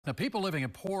Now, people living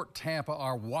in Port Tampa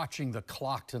are watching the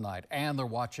clock tonight, and they're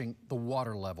watching the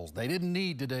water levels. They didn't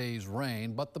need today's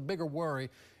rain, but the bigger worry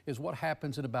is what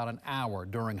happens in about an hour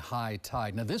during high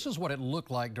tide. Now, this is what it looked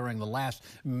like during the last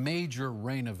major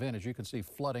rain event. As you can see,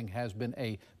 flooding has been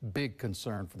a big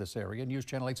concern for this area. News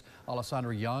Channel 8's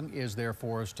Alessandra Young is there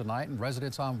for us tonight, and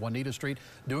residents on Juanita Street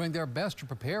doing their best to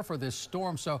prepare for this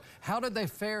storm. So how did they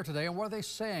fare today, and what are they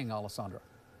saying, Alessandra?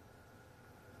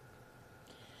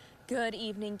 Good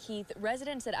evening, Keith.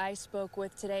 Residents that I spoke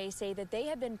with today say that they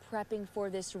have been prepping for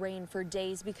this rain for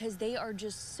days because they are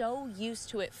just so used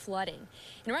to it flooding.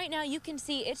 And right now you can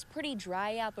see it's pretty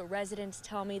dry out, but residents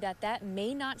tell me that that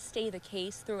may not stay the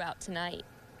case throughout tonight.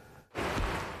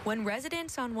 When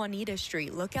residents on Juanita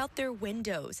Street look out their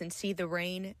windows and see the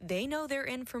rain, they know they're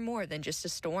in for more than just a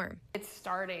storm. It's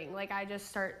starting. I just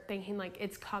start thinking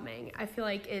it's coming. I feel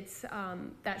like it's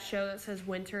that show that says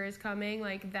winter is coming.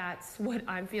 That's what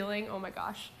I'm feeling. Oh my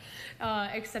gosh.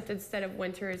 Except instead of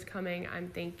winter is coming, I'm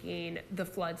thinking the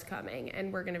flood's coming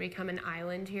and we're going to become an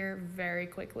island here very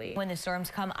quickly. When the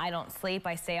storms come, I don't sleep.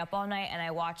 I stay up all night and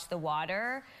I watch the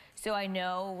water. So I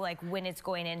know when it's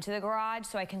going into the garage,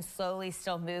 so I can slowly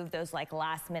still move those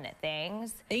last minute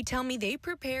things. They tell me they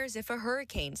prepare as if a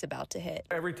hurricane's about to hit.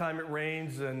 Every time it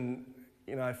rains and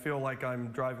I feel like I'm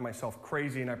driving myself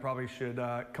crazy and I probably should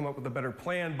come up with a better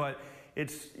plan, but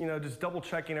it's just double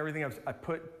checking everything I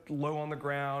put low on the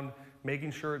ground,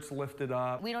 making sure it's lifted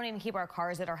up. We don't even keep our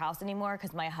cars at our house anymore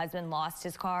because my husband lost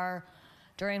his car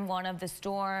during one of the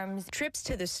storms. Trips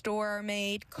to the store are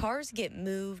made, cars get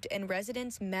moved, and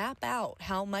residents map out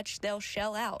how much they'll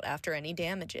shell out after any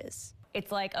damages.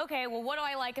 It's okay, well, what do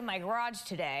I like in my garage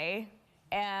today?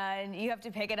 And you have to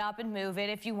pick it up and move it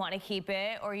if you want to keep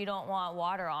it or you don't want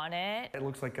water on it. It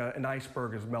looks like an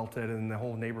iceberg is melted and the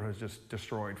whole neighborhood is just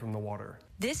destroyed from the water.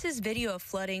 This is video of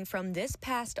flooding from this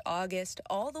past August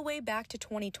all the way back to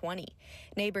 2020.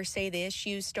 Neighbors say the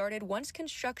issues started once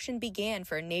construction began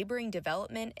for a neighboring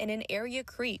development and an area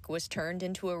creek was turned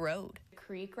into a road.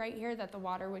 Creek right here that the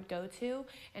water would go to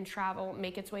and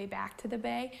make its way back to the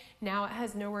bay. Now it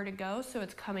has nowhere to go, so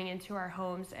it's coming into our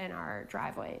homes and our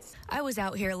driveways. I was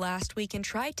out here last week and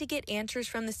tried to get answers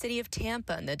from the city of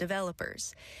Tampa and the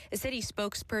developers. A city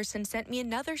spokesperson sent me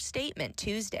another statement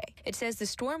Tuesday. It says the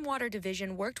Stormwater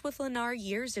Division worked with Lennar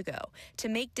years ago to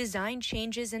make design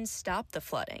changes and stop the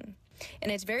flooding.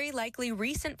 And it's very likely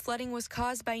recent flooding was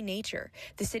caused by nature.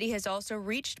 The city has also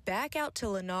reached back out to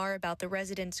Lennar about the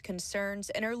residents' concerns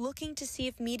and are looking to see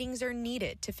if meetings are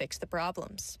needed to fix the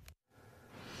problems.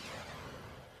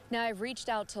 Now, I've reached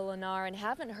out to Lennar and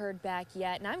haven't heard back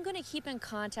yet, and I'm going to keep in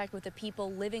contact with the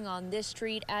people living on this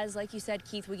street as, like you said,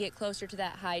 Keith, we get closer to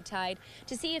that high tide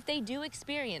to see if they do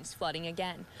experience flooding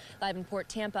again. Live in Port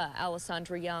Tampa,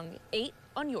 Alessandra Young, 8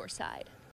 on your side.